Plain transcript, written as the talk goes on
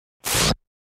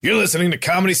You're listening to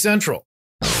Comedy Central.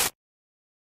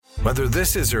 Whether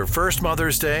this is her first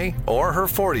Mother's Day or her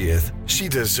 40th, she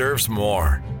deserves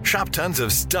more. Shop tons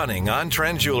of stunning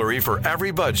on-trend jewelry for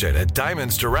every budget at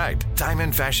Diamonds Direct.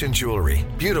 Diamond fashion jewelry,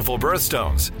 beautiful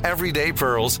birthstones, everyday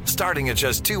pearls starting at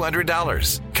just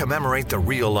 $200. Commemorate the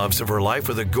real loves of her life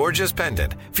with a gorgeous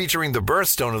pendant featuring the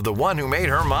birthstone of the one who made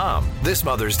her mom. This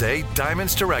Mother's Day,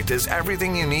 Diamonds Direct is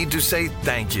everything you need to say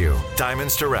thank you.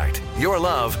 Diamonds Direct, your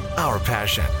love, our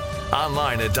passion.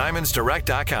 Online at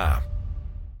diamondsdirect.com.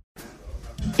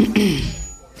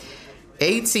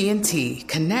 AT&T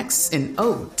connects an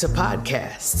ode to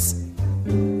podcasts.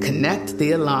 Connect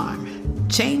the alarm.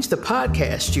 Change the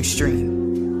podcast you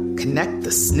stream. Connect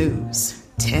the snooze.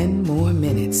 10 more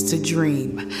minutes to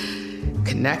dream.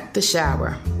 Connect the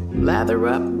shower. Lather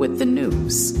up with the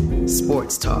news.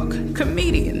 Sports talk,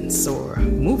 comedians, or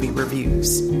movie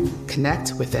reviews.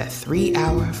 Connect with that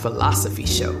 3-hour philosophy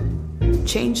show.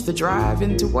 Change the drive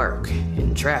into work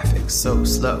in traffic so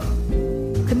slow.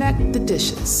 Connect the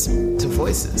dishes to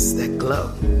voices that glow.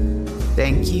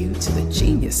 Thank you to the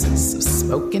geniuses of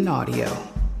spoken audio.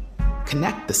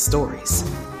 Connect the stories.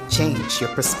 Change your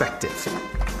perspective.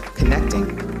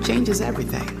 Connecting changes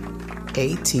everything.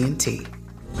 AT&T.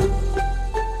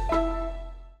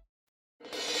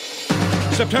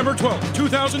 September 12th,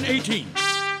 2018.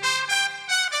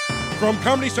 From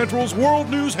Comedy Central's World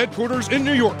News headquarters in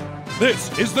New York,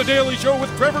 this is The Daily Show with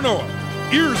Trevor Noah,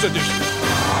 Ears Edition.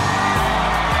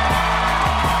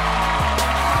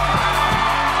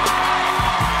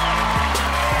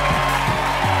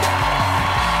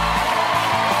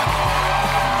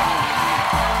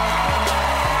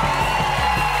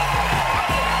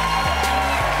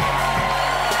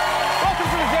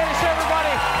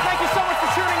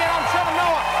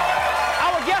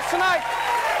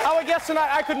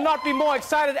 Tonight, I could not be more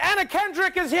excited. Anna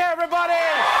Kendrick is here, everybody!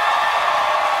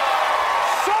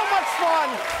 So much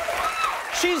fun!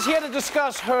 She's here to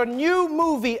discuss her new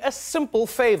movie, A Simple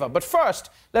Favor. But first,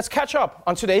 let's catch up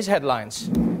on today's headlines.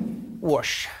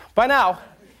 Whoosh. By now,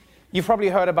 you've probably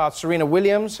heard about Serena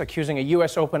Williams accusing a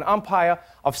U.S. Open umpire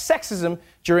of sexism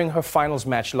during her finals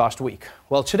match last week.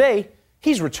 Well, today,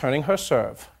 he's returning her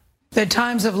serve. The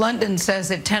Times of London says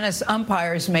that tennis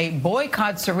umpires may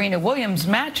boycott Serena Williams'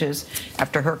 matches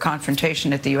after her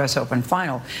confrontation at the U.S. Open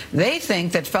final. They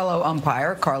think that fellow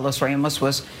umpire Carlos Ramos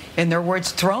was, in their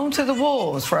words, thrown to the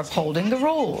wolves for upholding the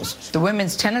rules. The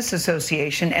Women's Tennis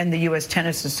Association and the U.S.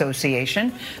 Tennis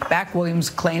Association back Williams'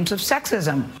 claims of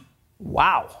sexism.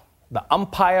 Wow. The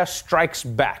umpire strikes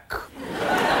back.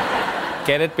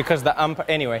 Get it? Because the umpire...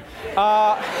 Anyway.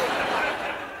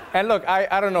 And look,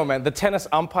 I don't know, man. The tennis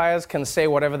umpires can say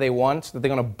whatever they want, that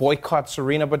they're going to boycott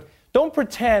Serena, but don't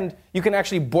pretend you can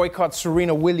actually boycott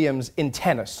Serena Williams in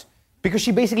tennis, because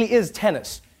she basically is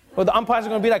tennis. Well, the umpires are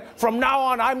going to be like, from now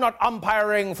on, I'm not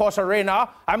umpiring for Serena.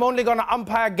 I'm only going to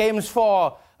umpire games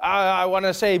for, I want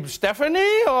to say,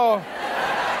 Stephanie, or...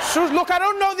 Look, I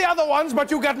don't know the other ones,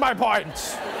 but you get my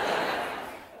point.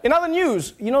 In other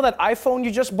news, you know that iPhone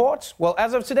you just bought? Well,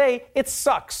 as of today, it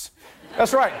sucks.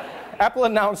 That's right. Apple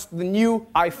announced the new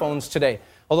iPhones today.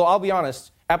 Although, I'll be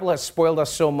honest, Apple has spoiled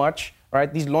us so much,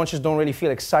 right? These launches don't really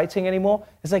feel exciting anymore.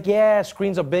 It's like, yeah,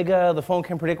 screens are bigger, the phone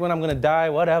can predict when I'm gonna die,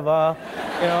 whatever.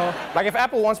 You know? Like, if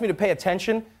Apple wants me to pay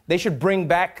attention, they should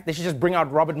just bring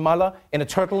out Robert Mueller in a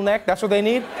turtleneck. That's what they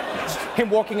need.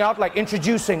 Him walking out like,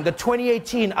 introducing the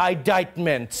 2018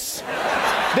 indictments.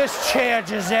 This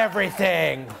changes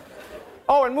everything.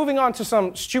 Oh, and moving on to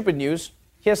some stupid news.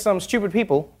 Here's some stupid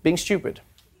people being stupid.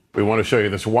 We want to show you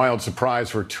this wild surprise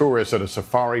for tourists at a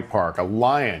safari park. A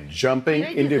lion jumping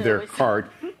into their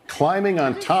cart, climbing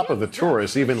on top of the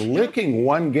tourists, even licking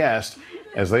one guest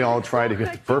as they all try to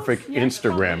get the perfect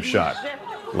Instagram shot.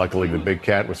 Luckily, the big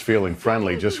cat was feeling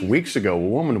friendly. Just weeks ago, a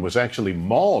woman was actually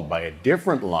mauled by a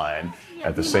different lion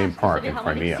at the same park in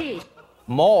Crimea.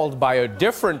 Mauled by a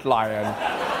different lion?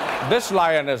 This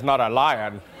lion is not a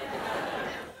lion.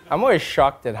 I'm always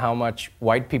shocked at how much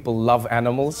white people love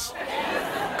animals.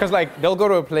 Because, like, they'll go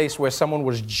to a place where someone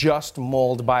was just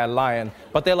mauled by a lion,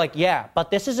 but they're like, yeah,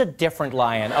 but this is a different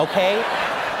lion, okay?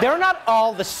 They're not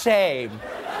all the same.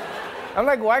 I'm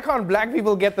like, why can't black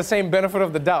people get the same benefit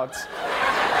of the doubt?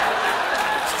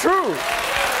 It's true.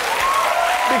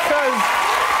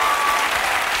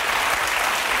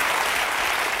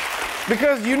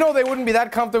 Because you know they wouldn't be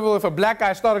that comfortable if a black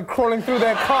guy started crawling through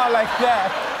their car like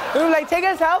that. They were like, take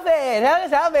a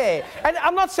selfie. And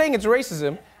I'm not saying it's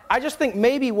racism. I just think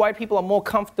maybe white people are more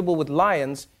comfortable with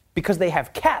lions because they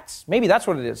have cats. Maybe that's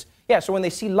what it is. Yeah, so when they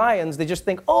see lions, they just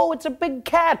think, oh, it's a big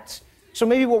cat. So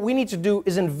maybe what we need to do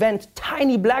is invent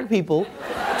tiny black people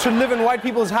to live in white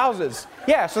people's houses.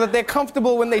 Yeah, so that they're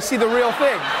comfortable when they see the real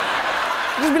thing.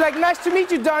 Just be like, nice to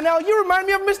meet you, Darnell. You remind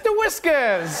me of Mr.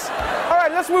 Whiskers. All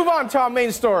right, let's move on to our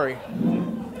main story.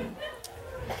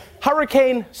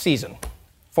 Hurricane season.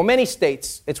 For many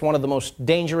states, it's one of the most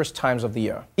dangerous times of the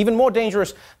year. Even more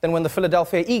dangerous than when the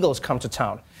Philadelphia Eagles come to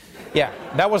town. Yeah,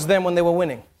 that was them when they were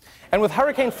winning. And with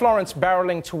Hurricane Florence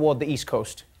barreling toward the East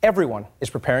Coast, everyone is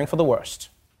preparing for the worst.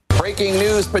 Breaking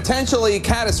news, potentially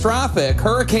catastrophic.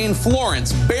 Hurricane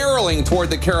Florence barreling toward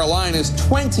the Carolinas.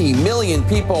 20 million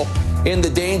people in the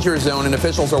danger zone, and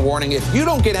officials are warning if you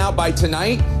don't get out by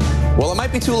tonight, well, it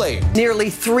might be too late. Nearly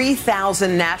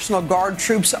 3,000 National Guard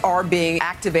troops are being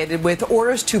activated with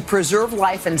orders to preserve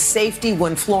life and safety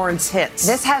when Florence hits.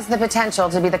 This has the potential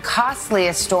to be the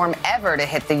costliest storm ever to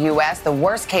hit the U.S. The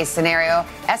worst-case scenario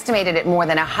estimated at more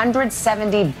than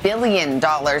 $170 billion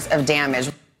of damage.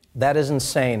 That is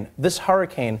insane. This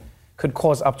hurricane could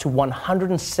cause up to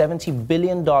 $170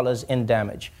 billion in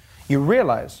damage. You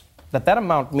realize that that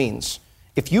amount means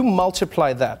if you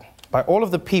multiply that by all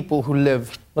of the people who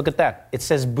live, look at that, it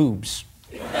says boobs.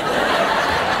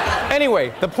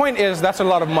 Anyway, the point is that's a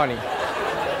lot of money.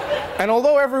 And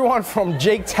although everyone from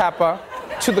Jake Tapper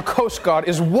to the Coast Guard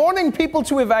is warning people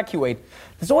to evacuate,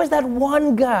 there's always that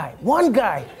one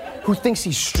guy who thinks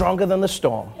he's stronger than the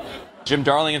storm. Jim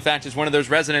Darling, in fact, is one of those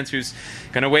residents who's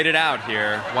going to wait it out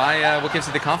here. Why? What gives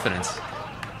you the confidence?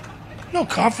 No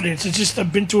confidence. It's just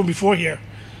I've been to it before here,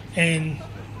 and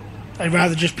I'd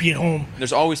rather just be at home.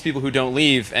 There's always people who don't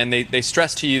leave, and they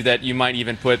stress to you that you might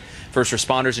even put first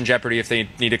responders in jeopardy if they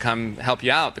need to come help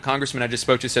you out. The congressman I just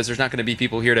spoke to says there's not going to be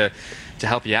people here to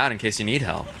help you out in case you need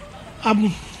help.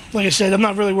 Like I said, I'm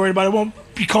not really worried about it. I won't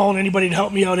be calling anybody to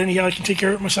help me out anyhow. I can take care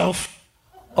of it myself.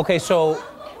 Okay, so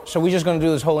we're just going to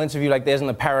do this whole interview like there isn't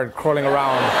a parrot crawling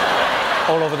around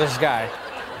all over this guy.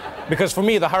 Because for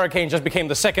me, the hurricane just became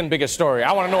the second biggest story.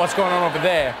 I want to know what's going on over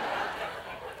there.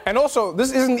 And also,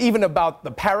 this isn't even about the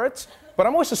parrots, but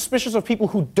I'm always suspicious of people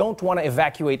who don't want to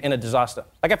evacuate in a disaster.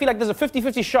 Like, I feel like there's a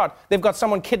 50-50 shot they've got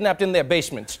someone kidnapped in their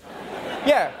basement.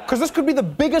 Yeah, because this could be the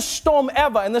biggest storm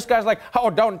ever, and this guy's like,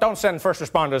 oh, don't send first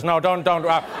responders. No, don't.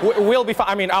 We'll be fine.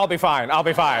 I mean, I'll be fine.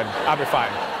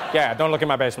 Yeah, don't look in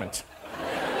my basement.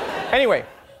 Anyway,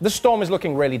 this storm is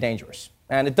looking really dangerous,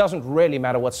 and it doesn't really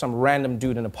matter what some random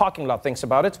dude in a parking lot thinks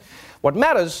about it. What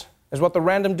matters is what the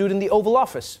random dude in the Oval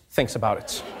Office thinks about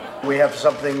it. We have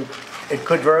something, it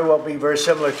could very well be very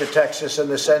similar to Texas in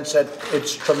the sense that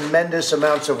it's tremendous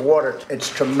amounts of water. It's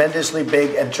tremendously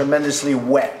big and tremendously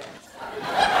wet.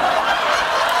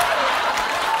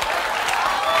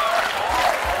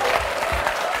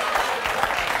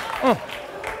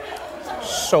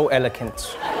 So elegant.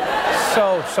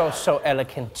 So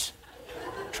elegant.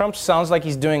 Trump sounds like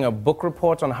he's doing a book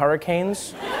report on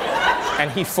hurricanes, and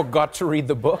he forgot to read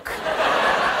the book.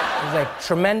 He's like,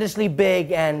 tremendously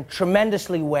big and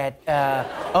tremendously wet.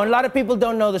 A lot of people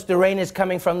don't know this. The rain is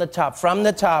coming from the top,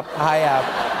 high up.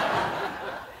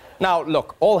 Now,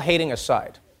 look, all hating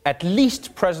aside, at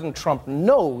least President Trump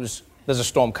knows there's a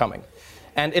storm coming.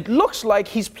 And it looks like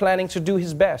he's planning to do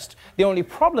his best. The only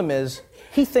problem is,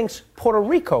 he thinks Puerto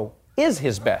Rico is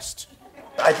his best.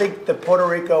 I think that Puerto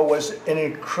Rico was an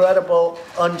incredible,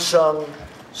 unsung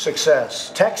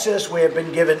success. Texas, we have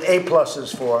been given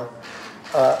A-pluses for.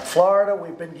 Florida,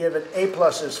 we've been given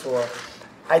A-pluses for.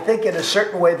 I think in a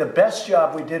certain way, the best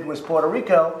job we did was Puerto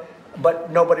Rico,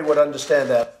 but nobody would understand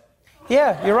that.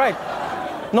 Yeah, you're right.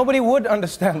 Nobody would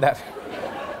understand that.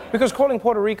 Because calling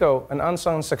Puerto Rico an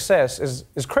unsung success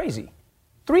is crazy.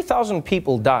 3,000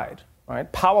 people died,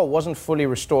 right? Power wasn't fully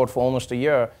restored for almost a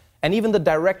year. And even the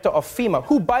director of FEMA,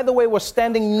 who, by the way, was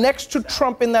standing next to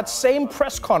Trump in that same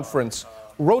press conference,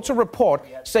 wrote a report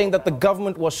saying that the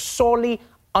government was sorely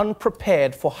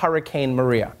unprepared for Hurricane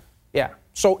Maria. Yeah.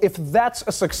 So if that's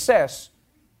a success,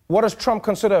 what does Trump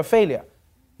consider a failure?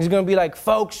 He's going to be like,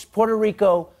 folks, Puerto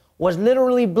Rico was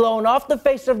literally blown off the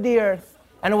face of the earth,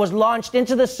 and it was launched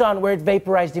into the sun where it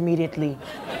vaporized immediately.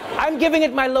 I'm giving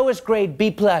it my lowest grade,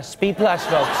 B+, folks, B+.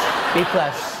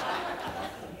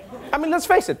 I mean, let's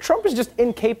face it, Trump is just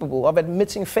incapable of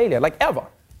admitting failure, like ever.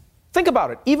 Think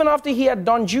about it. Even after he had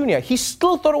Don Jr., he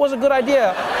still thought it was a good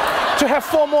idea to have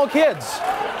 4 more kids.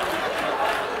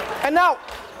 And now,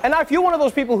 if you're one of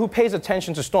those people who pays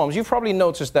attention to storms, you've probably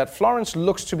noticed that Florence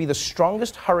looks to be the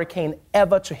strongest hurricane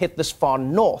ever to hit this far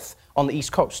north on the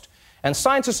East Coast. And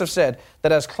scientists have said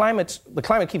that as the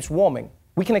climate keeps warming,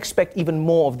 we can expect even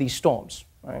more of these storms.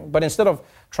 Right? But instead of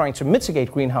trying to mitigate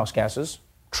greenhouse gases,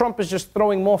 Trump is just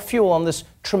throwing more fuel on this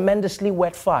tremendously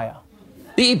wet fire.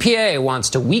 The EPA wants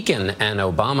to weaken an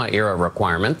Obama-era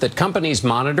requirement that companies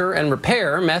monitor and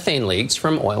repair methane leaks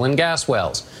from oil and gas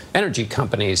wells. Energy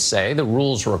companies say the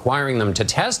rules requiring them to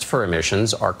test for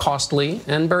emissions are costly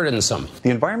and burdensome. The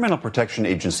Environmental Protection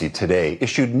Agency today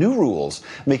issued new rules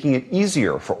making it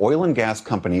easier for oil and gas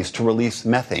companies to release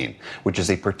methane, which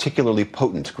is a particularly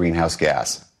potent greenhouse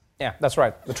gas. Yeah, that's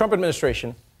right. The Trump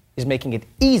administration is making it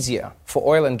easier for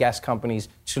oil and gas companies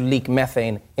to leak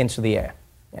methane into the air.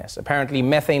 Yes, apparently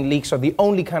methane leaks are the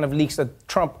only kind of leaks that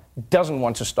Trump doesn't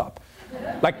want to stop.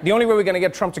 Like, the only way we're going to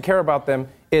get Trump to care about them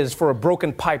is for a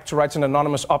broken pipe to write an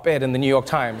anonymous op-ed in the New York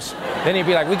Times. Then he'd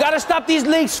be like, we got to stop these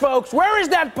leaks, folks. Where is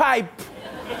that pipe?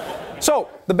 So,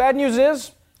 the bad news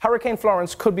is Hurricane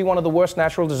Florence could be one of the worst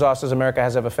natural disasters America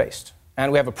has ever faced.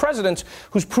 And we have a president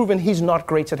who's proven he's not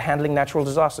great at handling natural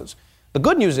disasters. The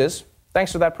good news is,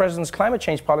 thanks to that president's climate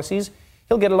change policies,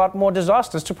 he'll get a lot more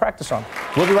disasters to practice on.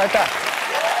 We'll be right back.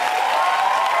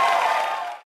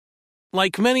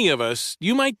 Like many of us,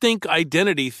 you might think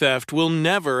identity theft will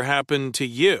never happen to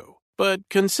you. But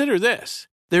consider this.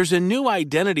 There's a new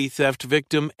identity theft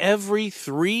victim every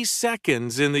 3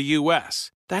 seconds in the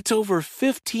U.S. That's over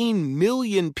 15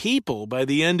 million people by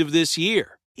the end of this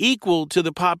year, equal to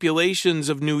the populations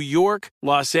of New York,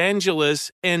 Los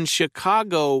Angeles, and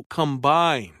Chicago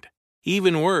combined.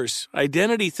 Even worse,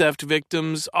 identity theft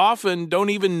victims often don't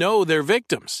even know they're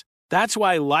victims. That's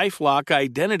why LifeLock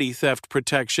Identity Theft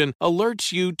Protection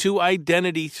alerts you to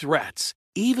identity threats,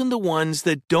 even the ones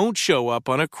that don't show up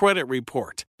on a credit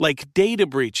report, like data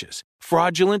breaches,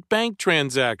 fraudulent bank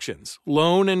transactions,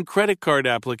 loan and credit card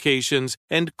applications,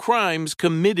 and crimes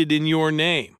committed in your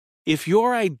name. If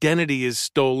your identity is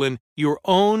stolen, your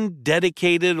own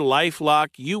dedicated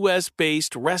LifeLock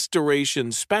US-based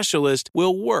restoration specialist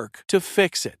will work to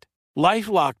fix it.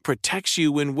 LifeLock protects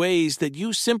you in ways that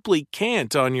you simply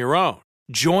can't on your own.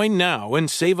 Join now and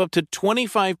save up to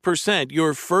 25%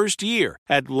 your first year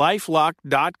at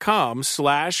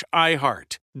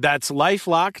LifeLock.com/iHeart. That's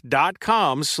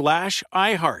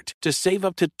LifeLock.com/iHeart to save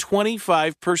up to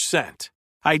 25%.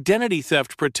 Identity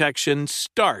theft protection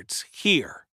starts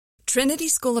here. Trinity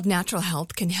School of Natural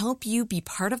Health can help you be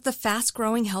part of the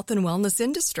fast-growing health and wellness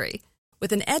industry.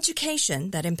 With an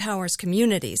education that empowers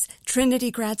communities,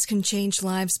 Trinity grads can change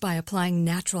lives by applying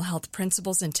natural health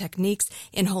principles and techniques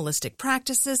in holistic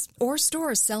practices or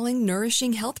stores selling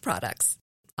nourishing health products.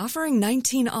 Offering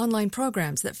 19 online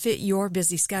programs that fit your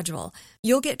busy schedule,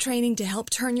 you'll get training to help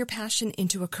turn your passion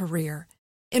into a career.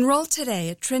 Enroll today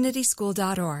at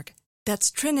trinityschool.org.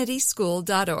 That's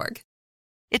trinityschool.org.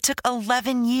 It took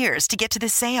 11 years to get to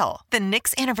this sale. The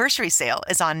Knix Anniversary Sale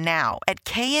is on now at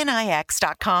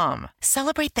knix.com.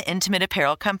 Celebrate the intimate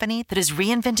apparel company that has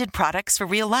reinvented products for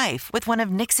real life with one of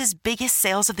Knix's biggest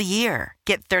sales of the year.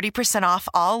 Get 30% off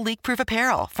all leak-proof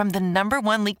apparel from the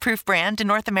 #1 leak-proof brand in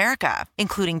North America,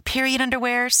 including period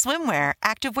underwear, swimwear,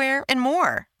 activewear, and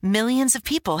more. Millions of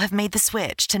people have made the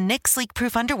switch to Knix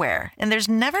leak-proof underwear, and there's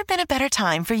never been a better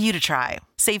time for you to try.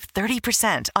 Save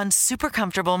 30% on super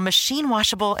comfortable,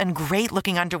 machine-washable, and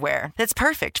great-looking underwear that's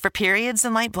perfect for periods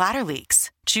and light bladder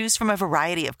leaks. Choose from a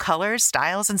variety of colors,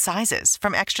 styles, and sizes,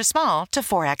 from extra small to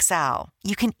 4XL.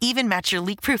 You can even match your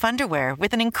leak-proof underwear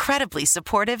with an incredibly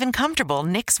supportive and comfortable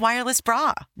Knix wireless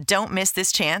bra. Don't miss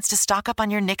this chance to stock up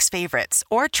on your Knix favorites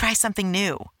or try something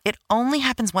new. It only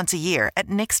happens once a year at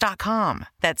Knix.com.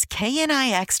 That's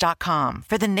KNIX.com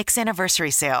for the Knix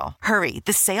Anniversary Sale. Hurry,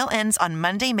 the sale ends on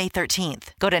Monday, May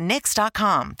 13th. Go to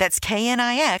Knix.com. That's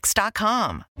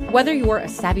KNIX.com. Whether you're a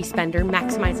savvy spender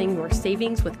maximizing your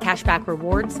savings with cashback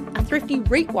rewards, a thrifty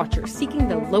rate watcher seeking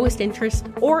the lowest interest,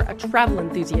 or a travel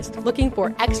enthusiast looking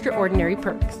for extraordinary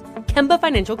perks, Kemba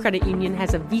Financial Credit Union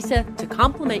has a visa to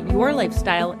complement your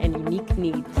lifestyle and unique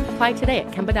needs. Apply today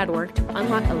at Kemba.org to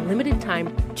unlock a limited-time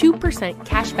 2%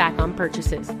 cash back on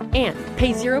purchases and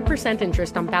pay 0%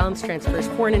 interest on balance transfers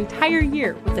for an entire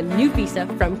year with a new visa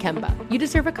from Kemba. You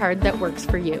deserve a card that works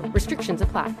for you. Restrictions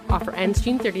apply. Offer ends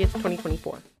June 30th,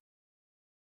 2024.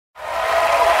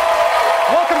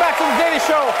 Welcome back to The Daily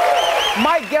Show.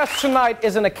 My guest tonight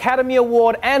is an Academy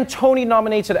Award and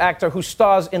Tony-nominated actor who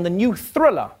stars in the new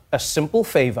thriller, A Simple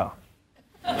Favor.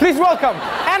 Please welcome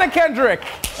Anna Kendrick.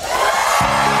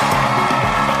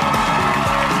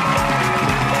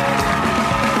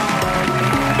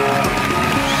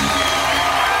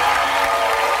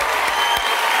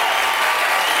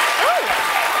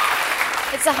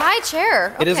 It's a high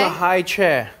chair. It is a high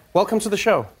chair. Welcome to the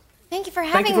show. Thank you for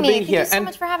having me. Thank you for being here. Thank you so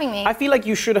much for having me. I feel like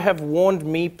you should have warned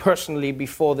me personally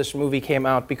before this movie came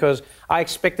out, because I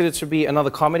expected it to be another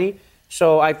comedy.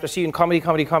 So I see you in comedy,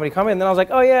 and then I was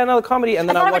like, oh yeah, another comedy, and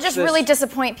then I thought it would watched just this. really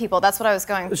disappoint people. That's what I was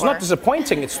going for. It's not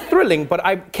disappointing, it's thrilling, but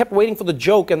I kept waiting for the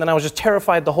joke, and then I was just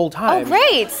terrified the whole time. Oh,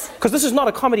 great. Because this is not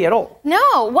a comedy at all.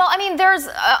 No. Well, I mean, there's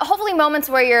hopefully moments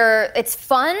where it's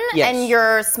fun and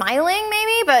you're smiling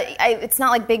maybe, but it's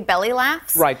not like big belly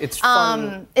laughs. Right, it's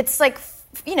fun. It's like,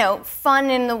 fun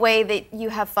in the way that you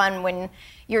have fun when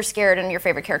you're scared and your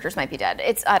favorite characters might be dead.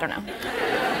 I don't know.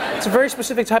 It's a very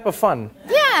specific type of fun.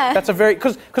 Yeah. That's a very,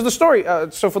 because the story,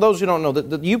 so for those who don't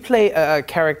know, you play a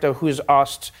character who is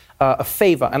asked a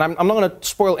favor, and I'm not going to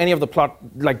spoil any of the plot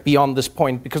like beyond this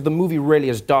point, because the movie really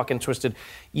is dark and twisted.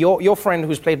 Your friend,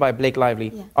 who's played by Blake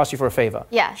Lively, asks you for a favor.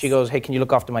 Yes. She goes, hey, can you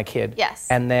look after my kid? Yes.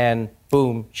 And then,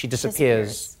 boom, she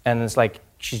disappears. And it's like,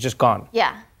 she's just gone.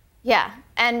 Yeah.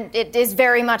 And it is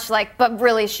very much like, but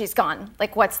really she's gone.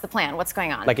 Like, what's the plan? What's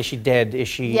going on? Like, is she dead? Is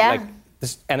she, like,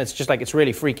 this, and it's just like, it's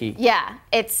really freaky. Yeah,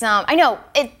 it's, I know,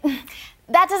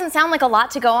 that doesn't sound like a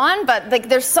lot to go on, but like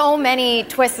there's so many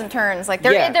twists and turns. Like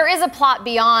there is a plot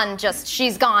beyond just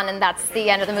she's gone and that's the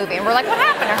end of the movie. And we're like, what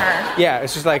happened to her? Yeah,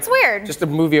 it's just like, it's weird. Just a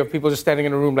movie of people just standing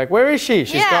in a room like, where is she?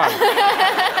 She's gone.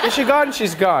 Is she gone?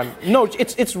 She's gone. No,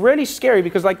 it's really scary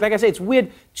because like I say, it's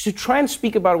weird to try and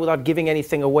speak about it without giving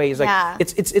anything away. It's like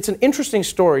it's an interesting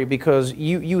story because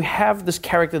you have this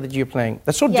character that you're playing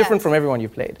that's so different from everyone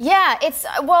you've played. Yeah,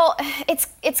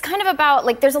 it's kind of about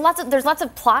like there's lots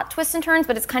of plot twists and turns,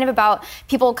 but it's kind of about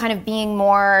people kind of being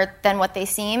more than what they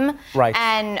seem. Right.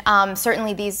 And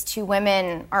certainly these two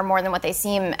women are more than what they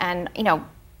seem, and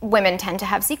women tend to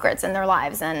have secrets in their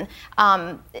lives, and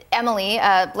Emily,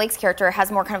 Blake's character,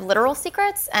 has more kind of literal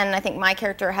secrets, and I think my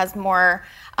character has more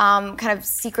kind of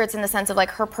secrets in the sense of like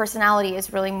her personality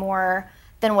is really more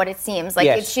than what it seems.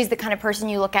 Like she's the kind of person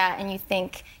you look at and you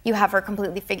think you have her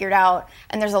completely figured out,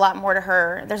 and there's a lot more to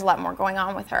her. There's a lot more going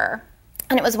on with her,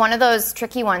 and it was one of those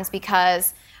tricky ones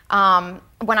because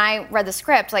when I read the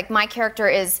script, like my character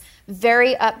is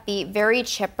very upbeat, very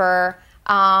chipper.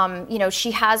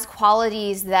 She has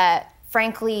qualities that,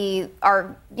 frankly,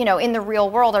 are in the real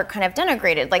world are kind of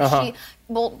denigrated.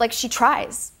 Like she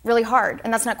tries really hard,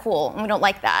 and that's not cool, and we don't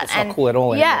like that. It's not cool at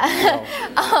all.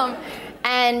 Yeah.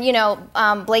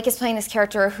 Blake is playing this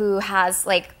character who has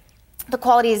like the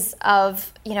qualities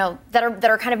of that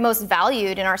are kind of most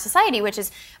valued in our society, which is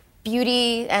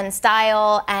beauty and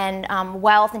style and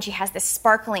wealth, and she has this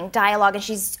sparkling dialogue, and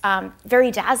she's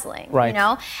very dazzling, right.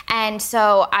 And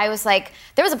so I was like,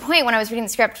 there was a point when I was reading the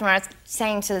script when I was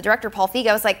saying to the director, Paul Feig,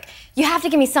 I was like, you have to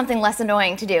give me something less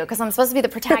annoying to do, because I'm supposed to be the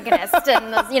protagonist,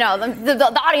 and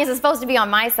the audience is supposed to be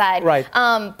on my side. Right.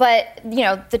 But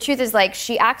the truth is, like,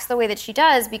 she acts the way that she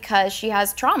does because she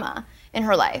has trauma in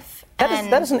her life.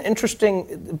 That is an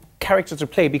interesting character to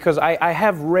play, because I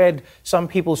have read some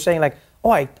people saying like, oh,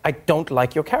 I don't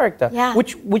like your character. Yeah.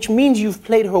 Which means you've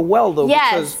played her well, though.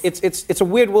 Yes. Because it's a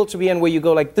weird world to be in where you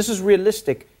go like, this is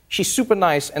realistic. She's super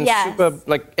nice and super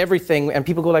like everything, and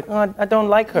people go like, oh, I don't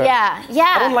like her. Yeah.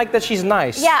 I don't like that she's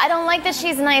nice. Yeah, I don't like that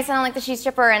she's nice. I don't like that she's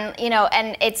chipper, and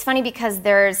and it's funny because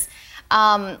there's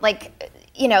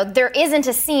there isn't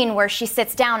a scene where she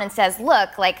sits down and says,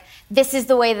 look, like, this is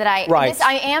the way that I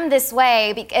am this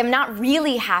way. I'm not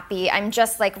really happy. I'm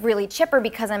just, like, really chipper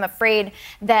because I'm afraid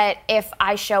that if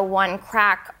I show one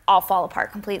crack, I'll fall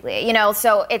apart completely.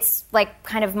 So it's, like,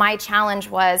 kind of my challenge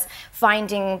was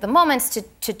finding the moments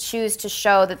to choose to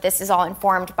show that this is all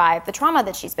informed by the trauma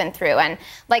that she's been through. And,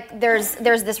 like, there's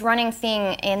this running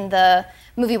thing in the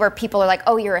movie where people are like,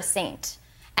 oh, you're a saint.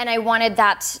 And I wanted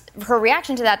her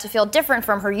reaction to that to feel different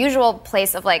from her usual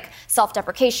place of like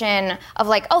self-deprecation, of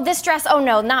like, oh, this dress, oh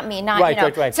no, not me,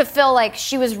 right. To feel like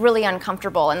she was really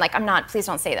uncomfortable and like, please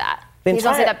don't say that. Please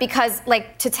don't say that, because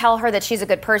like to tell her that she's a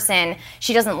good person,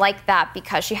 she doesn't like that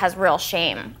because she has real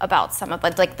shame about some of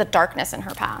like the darkness in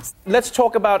her past. Let's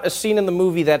talk about a scene in the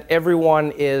movie that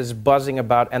everyone is buzzing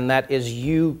about, and that is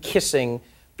you kissing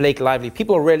Blake Lively.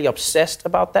 People are really obsessed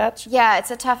about that. Yeah, it's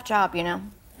a tough job,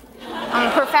 I'm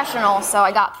a professional, so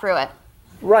I got through it.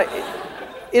 Right.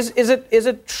 Is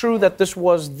it true that this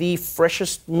was the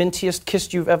freshest, mintiest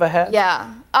kiss you've ever had?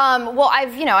 Yeah. Well,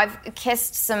 I've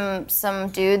kissed some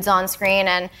dudes on screen,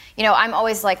 and I'm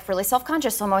always like really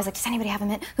self-conscious, so I'm always like, does anybody have a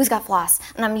mint? Who's got floss?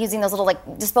 And I'm using those little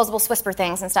like disposable Swisper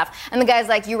things and stuff. And the guy's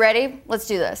like, you ready? Let's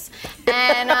do this.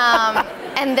 And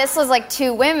and this was like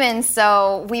two women,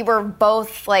 so we were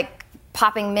both like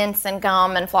popping mints and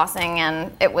gum and flossing,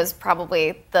 and it was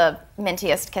probably the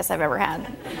mintiest kiss I've ever had.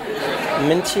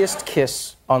 Mintiest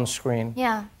kiss on screen.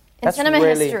 Yeah. In cinema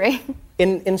history.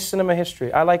 In cinema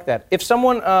history. I like that. If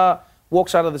someone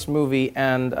walks out of this movie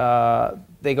and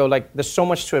they go like, there's so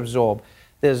much to absorb.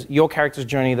 There's your character's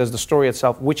journey, there's the story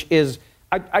itself, which is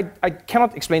I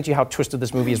cannot explain to you how twisted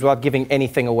this movie is without giving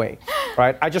anything away,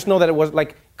 right? I just know that it was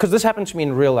like, because this happened to me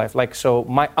in real life. Like, so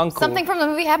my uncle... Something from the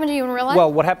movie happened to you in real life?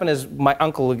 Well, what happened is my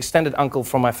uncle, extended uncle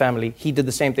from my family, he did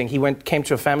the same thing. He came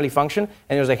to a family function,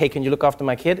 and he was like, hey, can you look after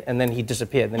my kid? And then he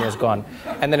disappeared, then he was gone.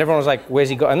 And then everyone was like, where's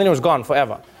he go? And then he was gone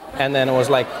forever. And then it was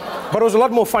like, but it was a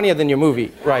lot more funnier than your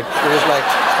movie, right? It was like,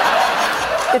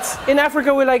 it's, in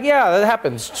Africa, we're like, yeah, that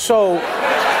happens. So,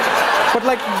 but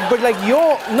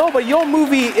your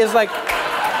movie is like,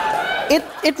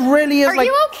 it really is Are like...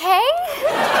 you okay?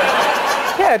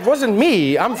 Yeah, it wasn't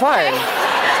me. I'm fine.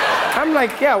 I'm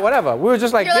like, yeah, whatever. We were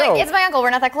just like, You're yo. like, it's my uncle. We're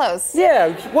not that close.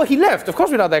 Yeah, well, he left. Of course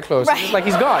we're not that close. Right. It's like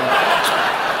he's gone.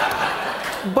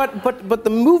 But the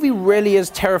movie really is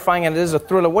terrifying, and it is a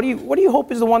thriller. What do you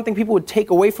hope is the one thing people would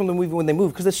take away from the movie when they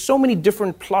move? Because there's so many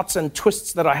different plots and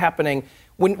twists that are happening.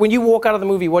 When you walk out of the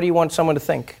movie, what do you want someone to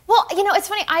think? Well, you know, it's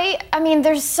funny. I mean,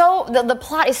 there's the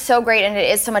plot is so great and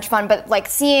it is so much fun. But like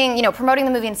seeing, you know, promoting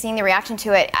the movie and seeing the reaction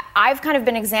to it, I've kind of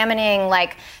been examining,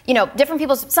 like, you know, different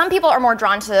people's. Some people are more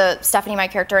drawn to Stephanie, my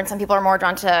character, and some people are more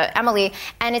drawn to Emily.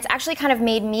 And it's actually kind of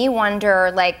made me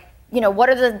wonder, like, you know, what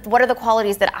are the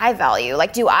qualities that I value?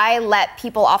 Like, do I let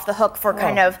people off the hook for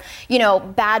kind of, you know,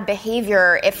 bad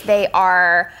behavior if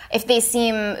they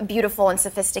seem beautiful and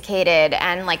sophisticated?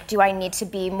 And like, do I need to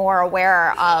be more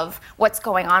aware of what's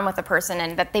going on with a person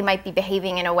and that they might be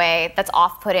behaving in a way that's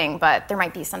off-putting, but there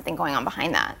might be something going on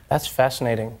behind that? That's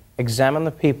fascinating. Examine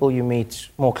the people you meet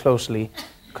more closely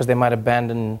because they might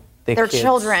abandon their kids.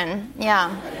 Children,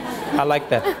 yeah. I like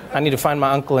that. I need to find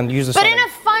my uncle and use this. But in a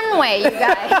fun way, you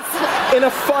guys. In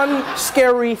a fun,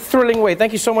 scary, thrilling way.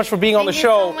 Thank you so much for being on the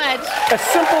show. Thank you so much. A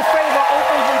Simple Favor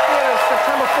opens in theaters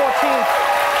September 14th.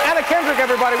 Anna Kendrick,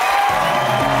 everybody.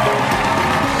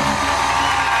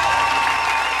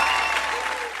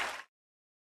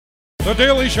 The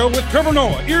Daily Show with Trevor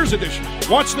Noah, Ears Edition.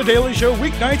 Watch The Daily Show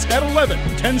weeknights at 11,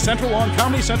 10 Central on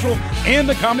Comedy Central and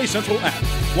the Comedy Central app.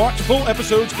 Watch full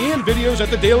episodes and videos at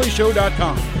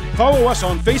thedailyshow.com. Follow us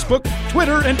on Facebook,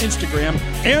 Twitter, and Instagram,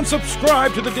 and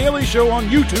subscribe to The Daily Show on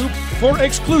YouTube for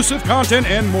exclusive content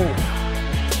and more.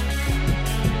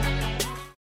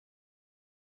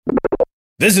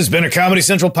 This has been a Comedy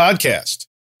Central podcast.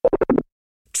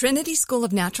 Trinity School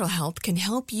of Natural Health can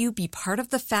help you be part of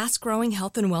the fast-growing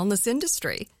health and wellness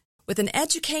industry. With an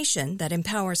education that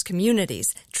empowers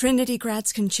communities, Trinity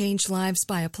grads can change lives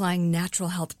by applying natural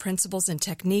health principles and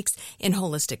techniques in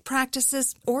holistic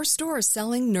practices or stores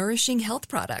selling nourishing health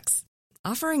products.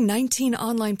 Offering 19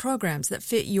 online programs that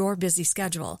fit your busy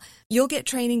schedule, you'll get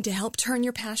training to help turn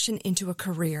your passion into a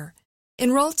career.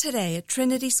 Enroll today at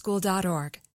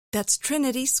trinityschool.org. That's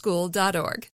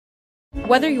trinityschool.org.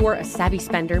 Whether you're a savvy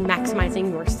spender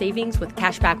maximizing your savings with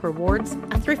cashback rewards,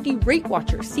 a thrifty rate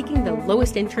watcher seeking the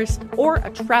lowest interest, or a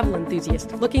travel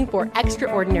enthusiast looking for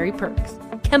extraordinary perks,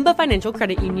 Kemba Financial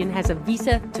Credit Union has a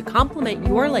visa to complement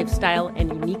your lifestyle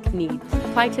and unique needs.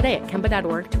 Apply today at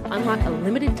Kemba.org to unlock a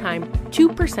limited time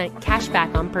 2% cash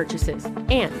back on purchases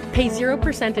and pay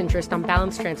 0% interest on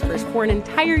balance transfers for an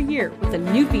entire year with a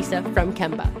new visa from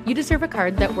Kemba. You deserve a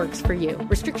card that works for you.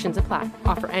 Restrictions apply.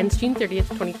 Offer ends June 30th,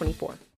 2024.